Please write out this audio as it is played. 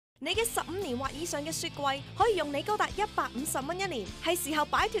你嘅15年或以上嘅雪櫃可以用你高達150蚊一年，係時候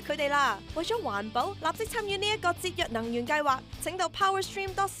擺脫佢哋啦！為咗環保，立即參與呢一個節約能源計劃，請到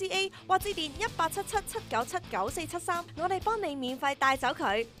powerstream.ca 或致電1877-797-9473，我哋幫你免費帶走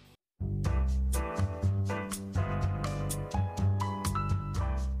佢。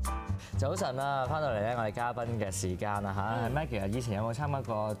早晨啊，翻到嚟咧，我哋嘉賓嘅時間啦嚇。Maggie 以前有冇參加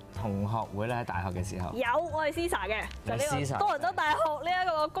過同學會咧？喺大學嘅時候有，我係 CISA 嘅，就呢個多倫多大學呢一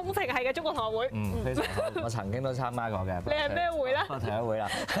個工程系嘅中國同學會。非常好，我曾經都參加過嘅。你係咩會咧？不過體育會啦。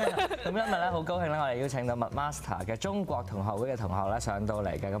咁今日咧好高興咧，我哋邀請到 McMaster 嘅中國同學會嘅同學咧上到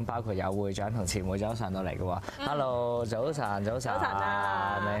嚟嘅，咁包括有會長同前會長都上到嚟嘅喎。Hello， 早晨，早晨。早晨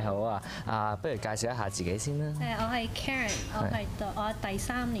啊！你好啊，不如介紹一下自己先啦。我係 Karen， 我係第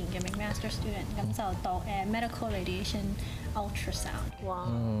3年嘅 McMaster student， 咁就讀medical radiation ultrasound。哇！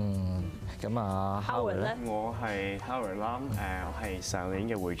咁啊 Howard 咧？我係 Howard 啦，我係上年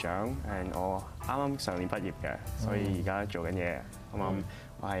嘅會長，我啱啱上年畢業嘅，所以而家做緊嘢。咁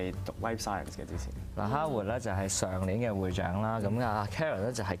我係讀 Life Science 嘅之前。嗱 Howard 咧就係上年嘅會長啦，咁啊 Karen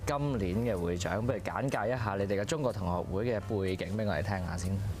咧就係今年嘅會長，不如簡介一下你哋嘅中國同學會嘅背景俾我哋聽下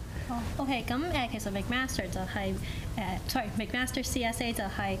先。OK， 咁其實 McMaster 就係McMaster CSA 就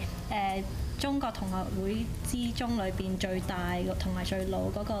係中國同學會之中裏邊最大同埋最老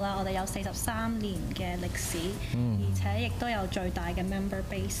嗰個啦。我哋有43年嘅歷史，而且亦都有最大嘅 member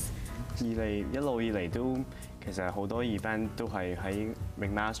base。一路以嚟都其實好多 event 都係喺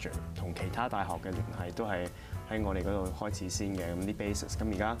McMaster 同其他大學嘅聯繫都係喺我哋嗰度開始先嘅，咁啲 basis。咁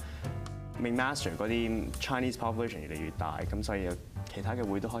而家 McMaster 嗰啲 Chinese population 越嚟越大，咁所以其他嘅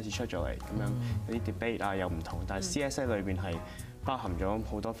會都開始出咗嚟，咁樣有啲 debate 啊又唔同，但係 CSA 裏邊係包含咗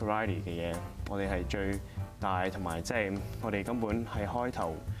好多 variety 嘅嘢。我哋係最大，同埋即係我哋根本係開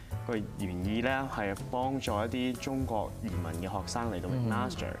頭個原意咧係幫助一啲中國移民嘅學生嚟到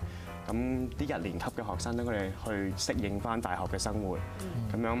McMaster， 咁啲1年級嘅學生等佢哋去適應翻大學嘅生活，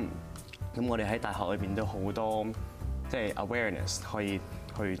咁樣咁我哋喺大學裏邊都好多即係 awareness 可以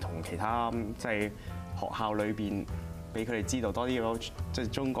去同其他即係學校裏邊。俾佢哋知道多啲即係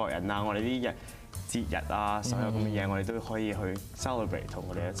中國人啊，我哋啲節日啊，所有咁嘅嘢，我哋都可以去 celebrate 同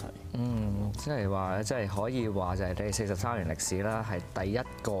佢哋一齊。即係話，即係可以話就係你43年歷史啦，係第一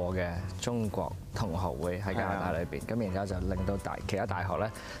個嘅中國同學會喺加拿大裏邊。咁然之後就令到其他大學咧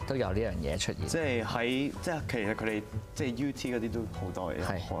都有呢樣嘢出現。即係其實佢哋即係 UT 嗰啲都好多嘅，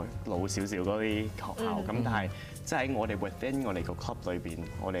老少少嗰啲學校。咁但係即係喺我哋 within 我哋個 club 裏邊，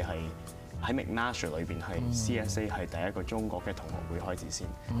我哋係。喺 McMaster 裏邊係 CSA 係第一個中國嘅同學會開始先。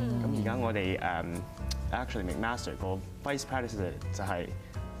咁而家我哋actually McMaster 個 Vice President 就係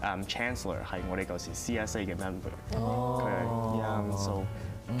Chancellor 係我哋舊時 CSA 嘅 member。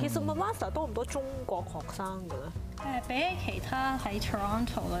其實 McMaster 多唔多中國學生嘅咧？比起其他喺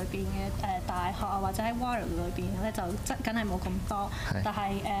Toronto 裏邊嘅大學啊，或者喺 Waterloo 裏邊咧，就梗係冇咁多。但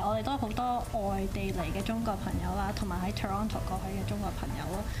係我哋都有好多外地嚟嘅中國朋友啦，同埋喺 Toronto 過去嘅中國朋友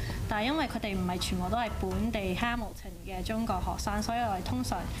咯。但係因為佢哋唔係全部都係本地 Hamilton 嘅中國學生，所以我哋通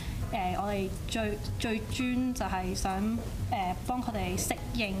常我哋最專就係想幫佢哋適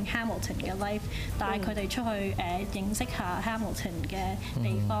應 Hamilton 嘅 life， 帶佢哋出去認識下 Hamilton 嘅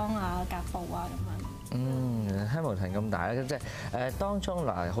地方啊、腳步啊咁樣。Hamilton 咁大咧，即係當中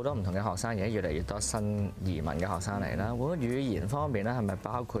嗱好多唔同嘅學生，而家越嚟越多新移民嘅學生嚟啦。會語言方面咧，係咪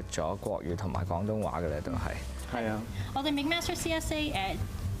包括咗國語同埋廣東話嘅咧？都係。係啊。我哋 McMaster CSA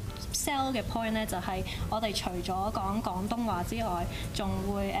sell 嘅 point 咧，就係我哋除咗講廣東話之外，仲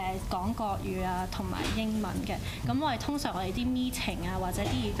會講國語啊同埋英文嘅。咁我哋通常我哋啲 meeting 啊或者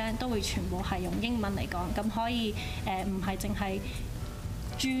啲 event 都會全部係用英文嚟講，咁可以唔係淨係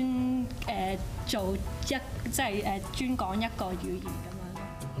做即係專講一個語言咁樣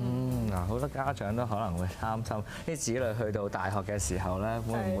咯。嗱，好多家長都可能會擔心啲子女去到大學嘅時候咧，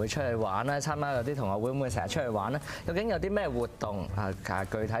會唔會出去玩咧？參加嗰啲同學會唔會成日出去玩咧？究竟有啲咩活動啊？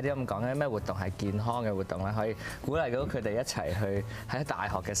具體啲咁講咧，咩活動係健康嘅活動咧？可以鼓勵到佢哋一齊去喺大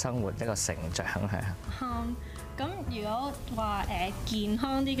學嘅生活一個成長係啊。咁如果話健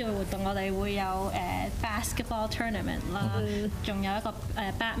康啲嘅活動，我哋會有basketball tournament 啦，仲有一個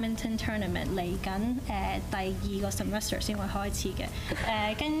badminton tournament 嚟緊第2個 semester 先會開始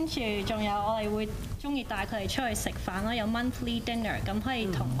嘅。跟住仲有我哋會中意帶佢哋出去食飯啦，有 monthly dinner， 咁可以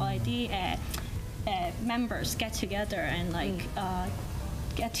同我哋啲members get together and like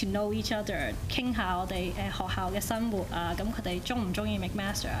get to know each other， 傾下我哋學校嘅生活啊，咁佢哋中唔中意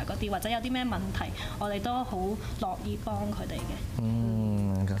McMaster 啊嗰啲，或者有啲咩問題，我哋都好樂意幫佢哋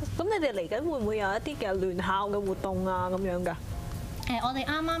嘅。咁你哋嚟緊會唔會有一啲嘅聯校嘅活動啊咁樣㗎？我哋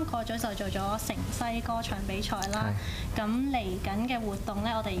啱啱過咗就做咗城西歌唱比賽啦。咁嚟緊嘅活動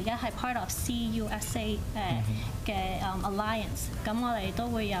咧，我哋而家係 part of CUSA 嘅Alliance。咁我哋都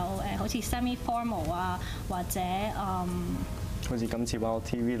會有好似 semi-formal 啊，或者好似今次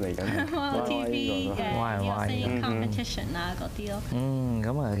WOWtv 嚟緊 WOWtv 嘅 Y&Y competition 啊嗰啲咯。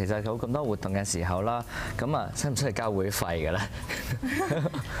咁啊，其實有咁多活動嘅時候啦，咁啊，使唔使交會費嘅咧？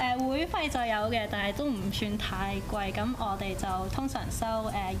會費就有嘅，但係都唔算太貴。咁我哋就通常收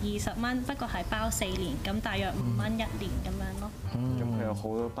20蚊，不過係包4年，咁大約5蚊1年咁樣咯。咁佢有好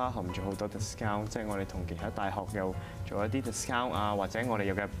多包含咗好多 discount， 即係我哋同其他大學又做一啲 discount 啊，或者我哋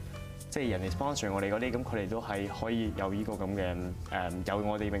有嘅。即係人哋 sponsor 我哋嗰啲，咁佢哋都係可以有呢個咁嘅有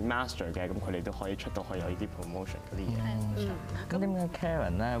我哋 McMaster 嘅，咁佢哋都可以出到去有呢啲 promotion 嗰啲嘢。咁點解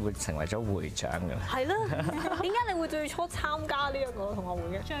Karen 咧會成為咗會長嘅咧？係啦，點解你會最初參加呢一個同學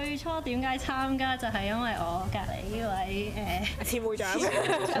會嘅？最初點解參加就係因為我隔離呢位前會長，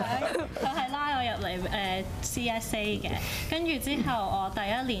佢係拉我入嚟CSA 嘅，跟住之後我第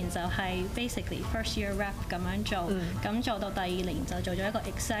1年就係 basically first year rep 咁樣做，咁做到第2年就做咗一個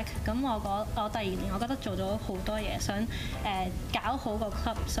exec。咁我第2年我覺得做咗好多嘢，想搞好個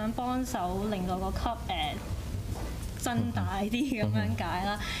club， 想幫手令到個 club 增大啲咁樣解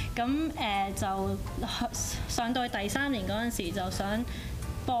啦。咁就上到去第3年嗰陣時，就想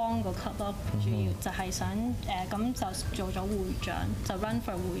幫個 club 咯，主要就係想咁就做咗會長，就 run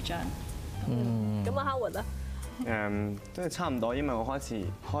for 會長。咁啊 Howard 啊？都係差唔多，因為我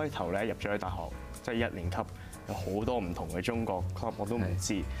開頭咧入咗去大學，即係1年級有好多唔同嘅中國 club 我都唔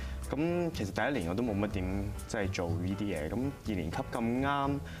知。咁其實第1年我都冇乜點即係做呢啲嘢。咁2年級咁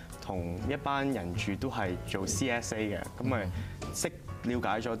啱同一班人住都係做 CSA 嘅，咁咪識了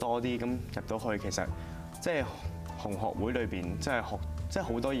解咗多啲。咁入到去其實即係紅學會裏邊，即係學即係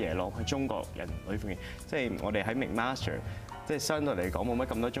好多嘢咯。喺中國人裏邊，即係我哋喺 McMaster，即係相對嚟講冇乜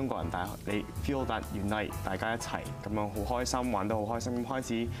咁多中國人，但係你 feel that unite， 大家一齊咁樣好開心，玩得好開心，咁開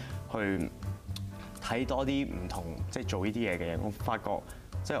始去睇多啲唔同即係做呢啲嘢嘅嘢，我發覺。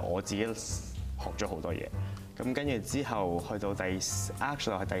即係我自己學咗好多嘢，咁跟住之後去到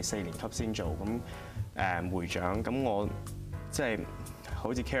actually 係第4年級先做咁會長，咁我即係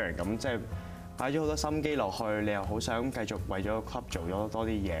好似 Karen 咁，即係擺咗好多心機落去，你又好想繼續為咗個 club 做咗多啲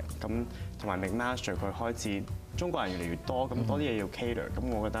嘢，咁同埋 McMaster 佢開始中國人越嚟越多，咁多啲嘢要 cater，咁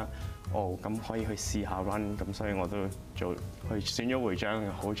我覺得咁可以去試下 run， 咁所以我都去選咗會長，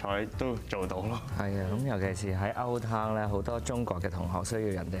好彩都做到咯。係啊，咁尤其是喺 Outtown 咧，好多中國嘅同學需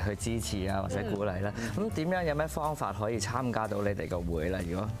要人哋去支持啊，或者鼓勵啦。咁點樣有咩方法可以參加到你哋個會咧？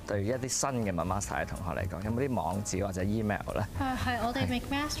如果對於一啲新嘅 McMaster 嘅同學嚟講，有冇啲網址或者 email 咧？係我哋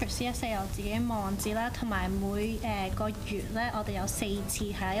McMaster CSA 有自己網址啦，同埋每個月咧，我哋有4次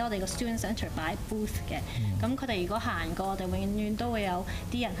喺我哋個 Student Centre 擺 booth 嘅。咁佢哋如果行過，我哋永遠都會有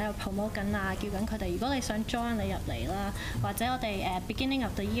啲人喺度 promote緊啊，叫緊佢哋。如果你想 join 你入嚟啦，或者我哋beginning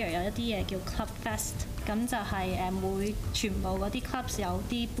of the year 有一啲嘢叫 Club Fest， 咁就係全部嗰啲 clubs 有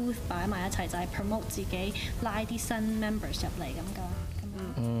啲 booth 擺埋一齊，就係 promote 自己拉啲新 members 入嚟咁㗎。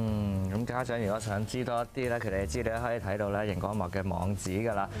咁家長如果想知多一啲咧，佢哋嘅資料可以睇到咧熒光幕嘅網址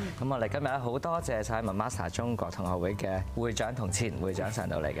㗎啦。咁我哋今日好多謝晒 McMaster 中國同學會嘅會長同前會長上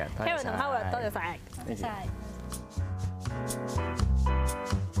到嚟嘅。Karen 同 Howard 多謝晒。多謝。